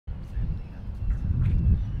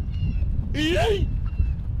I'm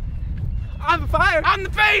the fire. I'm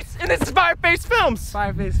the face, and this is Fireface Films.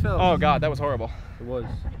 Fireface Films. Oh God, that was horrible. It was.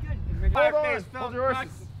 Fireface Films.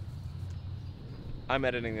 I'm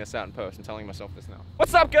editing this out in post and telling myself this now.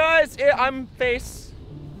 What's up, guys? I'm Face.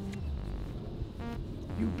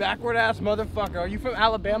 You backward ass motherfucker. Are you from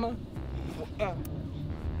Alabama?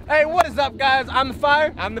 Hey, what is up, guys? I'm the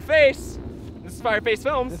fire. I'm the face. This is Fireface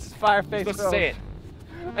Films. This is Fireface Films. You're supposed to say it.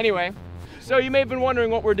 Anyway, so you may have been wondering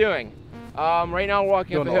what we're doing. Right now we're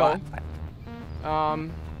walking up the hill.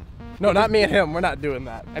 No, not me and him. We're not doing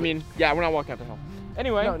that. I mean, yeah, we're not walking up the hill.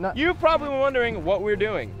 Anyway, No, you probably were wondering what we're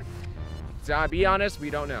doing. To be honest, we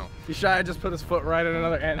don't know. You shy I just put his foot right in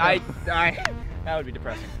another ant. That would be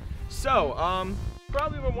depressing. So,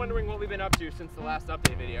 probably been wondering what we've been up to since the last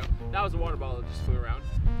update video. That was a water bottle that just flew around.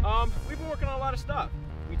 We've been working on a lot of stuff.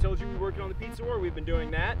 We told you we were working on the Pizza War. We've been doing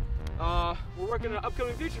that. We're working on an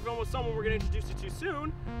upcoming feature film with someone we're going to introduce you to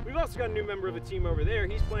soon. We've also got a new member of the team over there.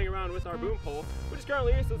 He's playing around with our boom pole, which is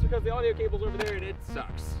currently useless because the audio cable's over there and it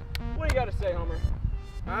sucks. What do you got to say, Homer?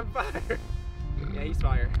 I'm fire. Yeah, he's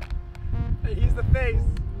fire. He's the face.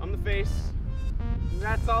 I'm the face. And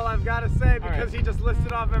that's all I've got to say because he just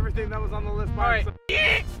listed off everything that was on the list by himself.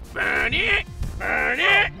 Burn it! Burn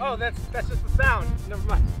it! Oh, that's just the sound. Never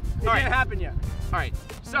mind. It didn't happen yet. All right.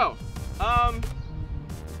 So,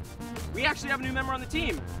 we actually have a new member on the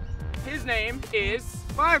team. His name is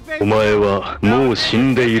Fireface. お前はもう死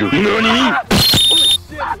んでいる。何?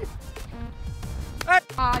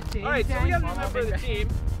 Alright, so we got a new member of the team.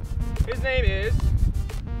 His name is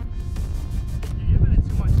You're giving it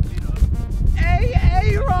too much speed up.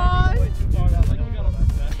 Hey, Ron!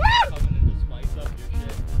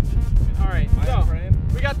 Alright, so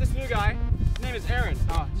we got this new guy. His name is Aaron.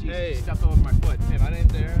 Oh, jeez, hey. he stepped over my foot. Hey, my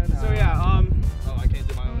name's Aaron. So yeah, Oh, I can't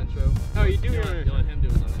do my own intro. Oh, you do your own intro. You let him do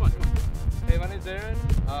his own intro. Come on. Hey, my name's Aaron.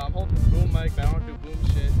 I'm holding this boom mic, but I don't do boom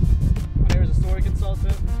shit. My name is a story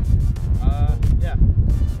consultant. Yeah.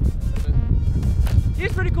 That's it.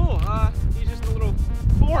 He's pretty cool. He's just a little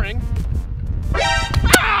boring.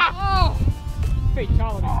 Ah! Oh!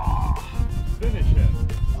 Fatality. Finish him.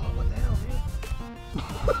 Oh, what the hell, dude?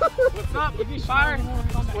 What's up, Fire?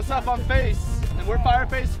 What's up, I'm Face, and we're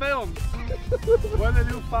Fireface Films. We're the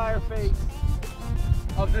new Fireface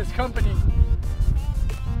of this company.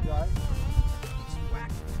 You alright?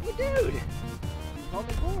 Dude! On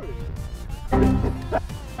the board.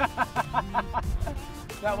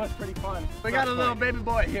 That was pretty fun. We got a little baby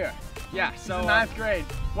boy here. Yeah, He's so in 9th grade.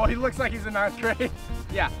 Well, he looks like he's in 9th grade.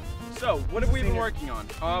 yeah. So, what have we been working on?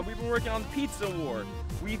 We've been working on Pizza War.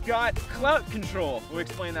 We've got Clout Control. We'll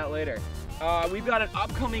explain that later. We've got an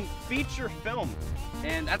upcoming feature film,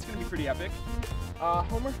 and that's gonna be pretty epic.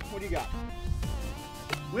 Homer, what do you got?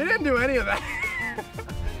 We didn't do any of that.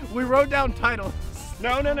 We wrote down titles.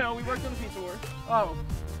 No. We worked on the Pizza War. Oh.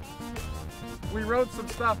 We wrote some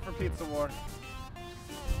stuff for Pizza War.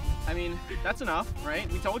 I mean, that's enough, right?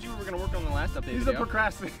 We told you we were gonna work on the last update He's video. a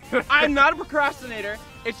procrastinator. I'm not a procrastinator.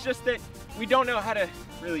 It's just that we don't know how to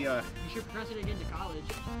really, You should procrastinate into college.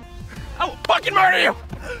 I will fucking murder you!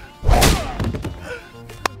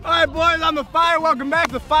 Alright, boys, I'm the Fire. Welcome back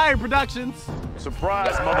to Fire Productions.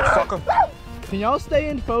 Surprise, motherfucker. Can y'all stay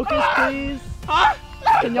in focus, please?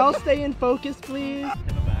 Can y'all stay in focus, please?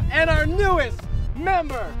 And our newest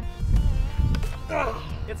member.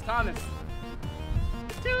 It's Thomas.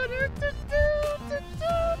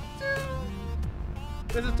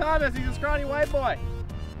 This is Thomas. He's a scrawny white boy.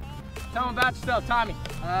 Tell him about yourself, Tommy.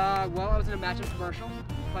 Well, I was in a Matchup commercial.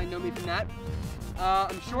 You probably know me from that.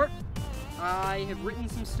 I'm short. I have written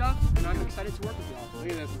some stuff, and I'm excited to work with y'all.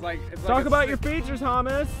 Look at this. It's like Talk about your features,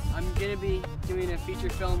 Thomas. I'm gonna be doing a feature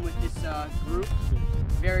film with this group.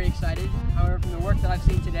 Very excited. However, from the work that I've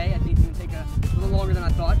seen today, I think it's gonna take a little longer than I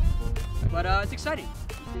thought. But it's exciting.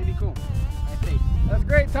 It's gonna be cool. I have faith. That's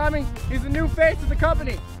great, Tommy. He's the new face of the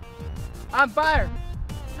company. I'm Fire.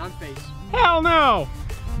 And I'm Face. Hell no!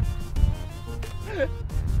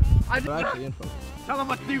 Tell him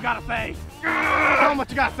what you gotta say. Tell him what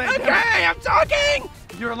you gotta say. Okay, I'm talking!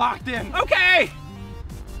 You're locked in. Okay!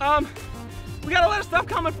 We got a lot of stuff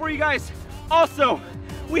coming for you guys. Also,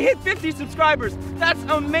 we hit 50 subscribers. That's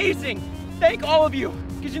amazing. Thank all of you.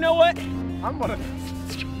 Because you know what? I'm one of them.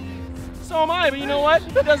 So am I, but you know what?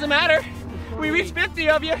 It doesn't matter. We reached 50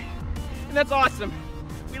 of you, and that's awesome.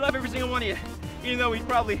 We love every single one of you, even though we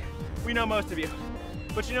know most of you.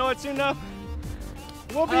 But you know what, soon enough?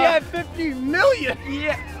 We'll be at 50 million.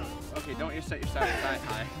 Yeah. Okay, don't you set your sights that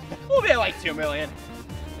high. We'll be at like 2 million.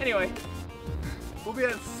 Anyway. We'll be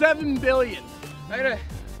at 7 billion. I gotta,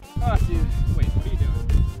 oh dude, wait, what are you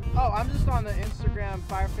doing? Oh, I'm just on the Instagram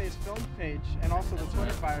Fireface Films page and also the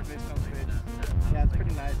Twitter Fireface Films page. Yeah, it's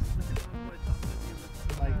pretty nice.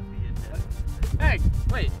 Like, Hey,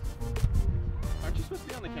 wait. Aren't you supposed to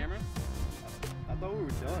be on the camera? I thought we were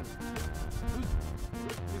done.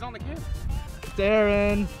 Who's on the camera?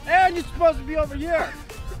 Darren. And you're supposed to be over here.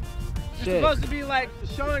 You're Shit. supposed to be like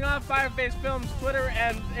showing off Fireface Films Twitter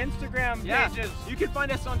and Instagram pages. You can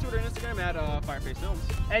find us on Twitter and Instagram at Fireface Films.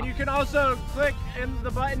 And you can also click in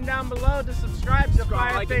the button down below to subscribe to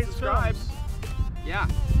Like and Fireface subscribe. Films. Yeah.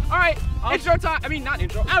 All right. Intro time. I mean, not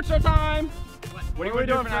intro. Outro time. What are we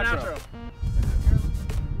doing for an outro?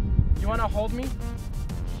 You want to hold me?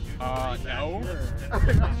 No.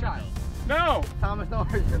 Shot. No. Thomas, no.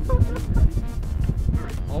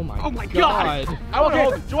 Oh my, Oh my God.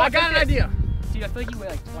 I got an idea. Dude, I feel like you weigh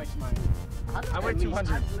like twice mine. I weigh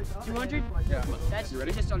 200. 200? Yeah. That's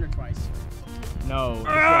just under twice. No.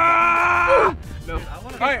 No.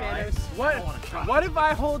 Alright, what if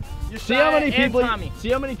I hold Yeshaya See how many people. and Tommy? See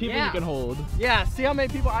how many people Yeah. you can hold. Yeah, see how many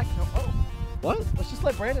people I can. Oh, What? let's just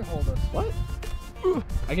let Brandon hold us. What?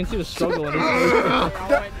 I can see the struggle in his They face. all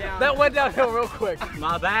went down. That went downhill real quick.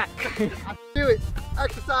 My back. Do it.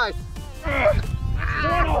 Exercise.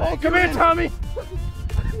 Come here, Tommy.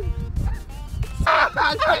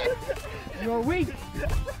 You're weak.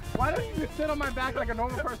 Why don't you just sit on my back like a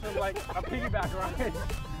normal person, like a piggyback ride?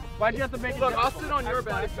 Why'd you have to make it Look, I'll difficult? sit on your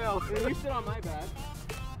back. Yeah, you sit on my back.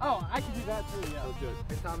 Oh, I can do that too, yeah. Let's do it.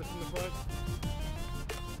 Hey, Thomas in the front.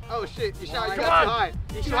 Oh shit, you shot, Come you got on. too high.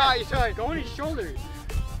 You Too shot. high, you shot. Go on his shoulders.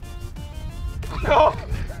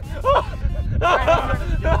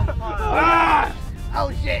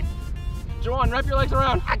 Oh shit. Juwan, wrap your legs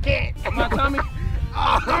around. I can't. Come on, Tommy.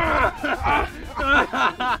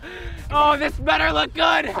 Oh, this better look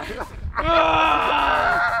good.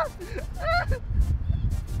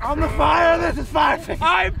 I'm the fire, this is Fireface.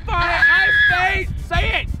 I'm fire. I'm face.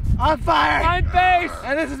 Say it. I'm fire. I'm face.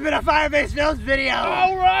 And this has been a Fireface Films video.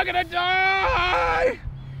 Oh, we're all gonna die.